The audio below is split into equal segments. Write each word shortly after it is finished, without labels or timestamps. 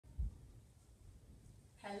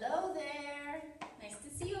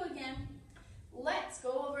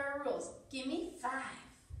give me 5.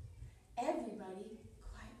 Everybody,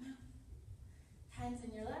 quiet mouth. Hands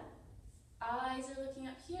in your lap. Eyes are looking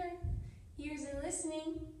up here. Ears are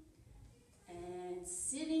listening. And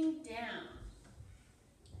sitting down.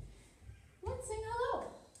 Let's sing hello.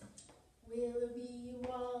 Willoughby,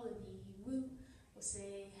 wallaby, woo. We'll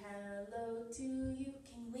say hello to you.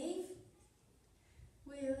 Can you wave?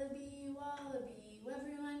 Willoughby, wallaby,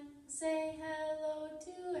 everyone. Say hello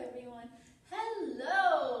to everyone.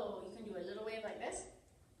 Hello. You can do a little wave like this,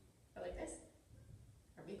 or like this,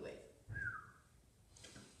 or a big wave.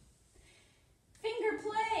 Finger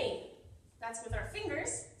play. That's with our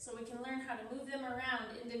fingers, so we can learn how to move them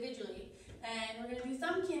around individually. And we're going to do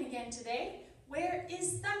thumbkin again today. Where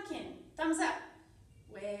is thumbkin? Thumbs up.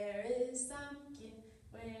 Where is thumbkin?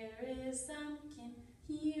 Where is thumbkin?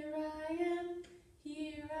 Here I am.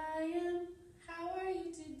 Here I am. How are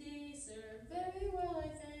you today, sir? Very well, I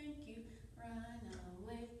thank you. Run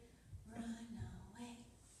away, run away.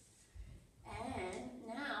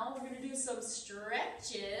 And now we're going to do some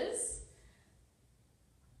stretches.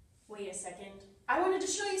 Wait a second. I wanted to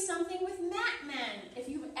show you something with Matman. If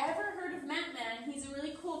you've ever heard of Matman, he's a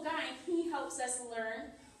really cool guy. He helps us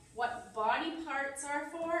learn what body parts are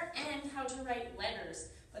for and how to write letters.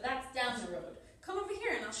 But that's down the road. Come over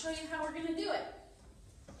here and I'll show you how we're going to do it.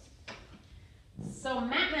 So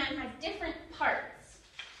Matman has different parts.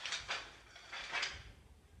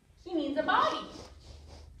 He needs a body.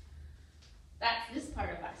 That's this part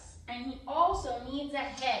of us. And he also needs a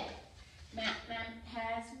head. Matman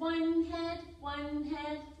has one head, one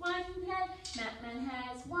head, one head. Matman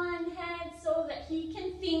has one head so that he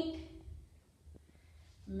can think.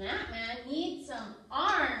 Matman needs some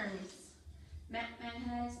arms. Matman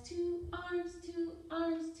has 2 arms, 2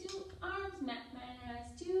 arms, 2 arms. Matman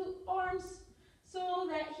has 2 arms so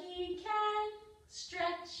that he can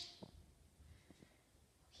stretch.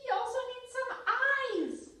 He also needs some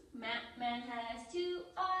eyes. Matman has 2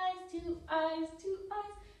 eyes, 2 eyes, 2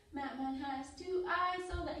 eyes. Matman has 2 eyes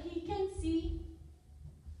so that he can see.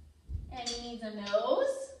 And he needs a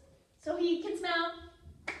nose so he can smell.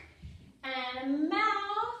 And a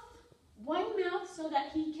mouth, one mouth so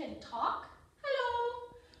that he can talk, hello,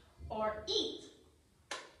 or eat.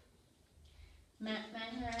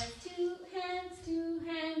 Matman has 2 hands, 2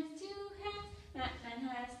 hands, 2 hands. Matman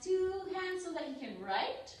has 2 hands so that he can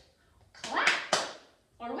write, clap,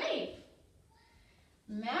 or wave.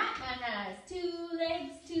 Matman has 2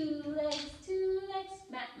 legs, 2 legs, 2 legs.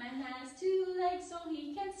 Matman has 2 legs so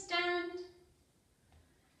he can stand.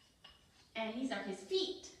 And these are his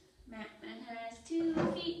feet. Matman has 2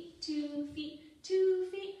 feet, 2 feet, 2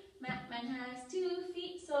 feet. Matman has 2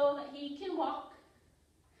 feet so that he can walk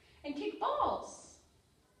and kick balls.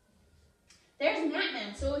 There's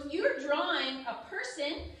Matman. So if you're drawing a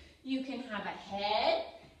person, you can have a head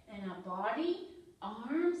and a body,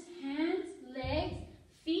 arms, hands, legs,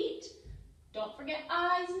 feet. Don't forget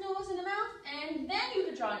eyes, nose, and a mouth. And then you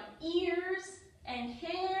could draw ears and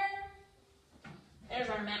hair. There's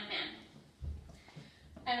our Matman.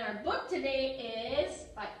 And our book today is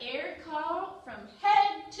by Eric Call, From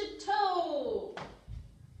Head to Toe.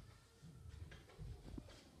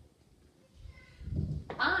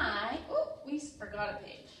 We forgot a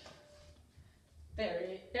page.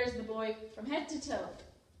 There's the boy from head to toe.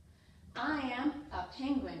 I am a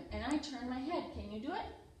penguin and I turn my head. Can you do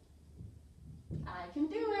it? I can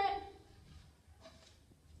do it.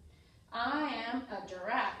 I am a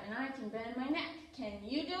giraffe and I can bend my neck. Can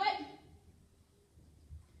you do it?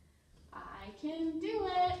 I can do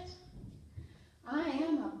it. I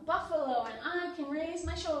am a buffalo and I can raise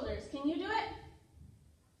my shoulders. Can you do it?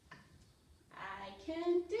 I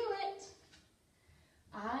can do it.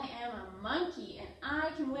 I am a monkey and I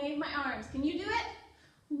can wave my arms. Can you do it?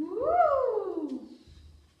 Woo!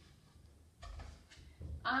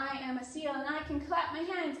 I am a seal and I can clap my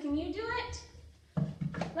hands. Can you do it?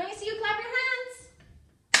 Let me see you clap your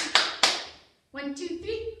hands. 1, 2,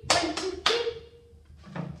 3. 1, 2,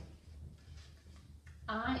 3.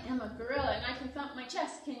 I am a gorilla and I can thump my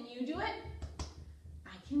chest. Can you do it?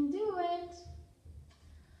 I can do it.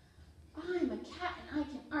 I'm a cat and I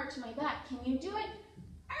can arch my back. Can you do it?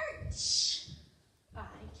 Arch. I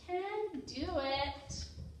can do it.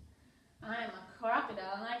 I'm a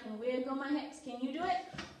crocodile and I can wiggle my hips. Can you do it?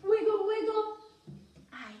 Wiggle, wiggle.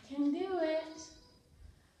 I can do it.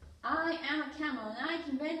 I am a camel and I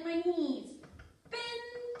can bend my knees.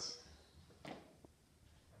 Bend.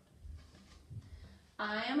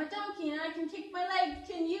 I am a donkey and I can kick my legs.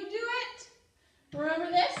 Can you do it? Remember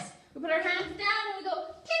this? We put our hands down and we go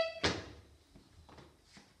kick.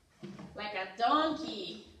 Like a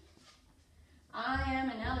donkey. I am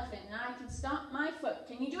an elephant and I can stomp my foot.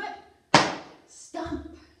 Can you do it?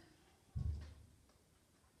 Stump.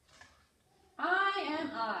 I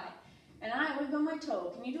am I, and I wiggle my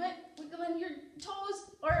toe. Can you do it? Wiggle in your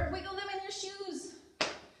toes or wiggle them in your shoes.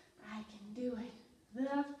 I can do it.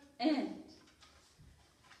 The end.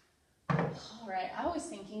 All right, I was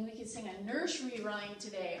thinking we could sing a nursery rhyme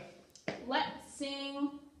today. Let's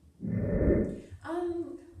sing.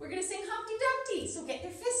 We're gonna sing Humpty Dumpty. So get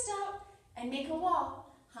your fist out and make a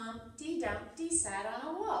wall. Humpty Dumpty sat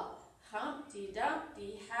on a wall. Humpty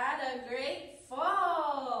Dumpty had a great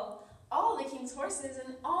fall. All the king's horses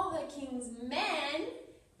and all the king's men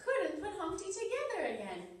couldn't put Humpty together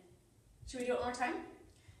again. Should we do it one more time?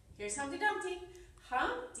 Here's Humpty Dumpty.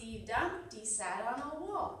 Humpty Dumpty sat on a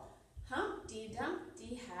wall. Humpty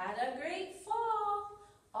Dumpty had a great fall.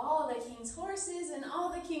 All the king's horses and all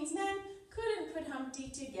the king's men couldn't put Humpty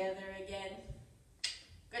together again.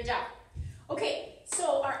 Good job. Okay,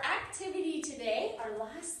 so our activity today, our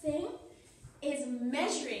last thing, is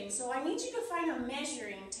measuring. So I need you to find a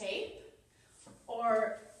measuring tape,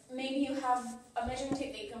 or maybe you have a measuring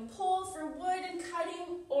tape that you can pull for wood and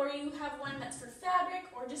cutting, or you have one that's for fabric,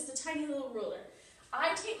 or just a tiny little ruler.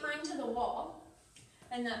 I tape mine to the wall,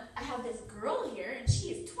 and I have this girl here, and she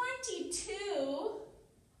is 22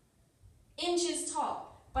 inches tall.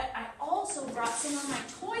 But I also brought some of my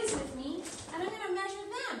toys with me, and I'm going to measure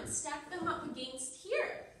them and stack them up against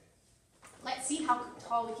here. Let's see how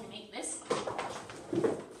tall we can make this one.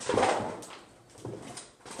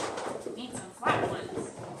 We need some flat ones.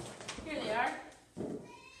 Here they are.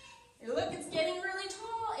 Hey, look, it's getting really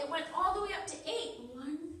tall. It went all the way up to 8.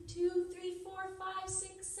 1, 2, 3, 4, 5,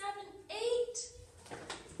 6, 7, 8.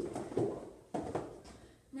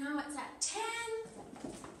 Now it's at 10.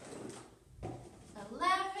 11,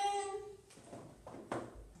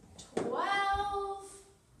 12,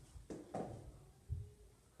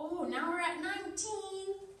 oh, now we're at 19,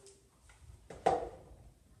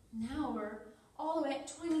 now we're all the way at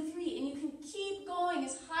 23, and you can keep going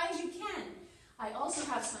as high as you can. I also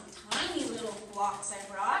have some tiny little blocks I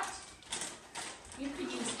brought. You could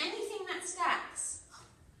use anything that stacks.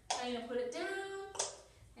 I'm going to put it down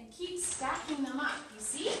and keep stacking them up, you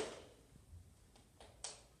see?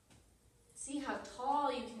 See how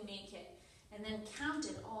tall you can make it, and then count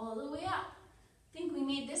it all the way up. I think we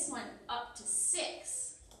made this one up to 6.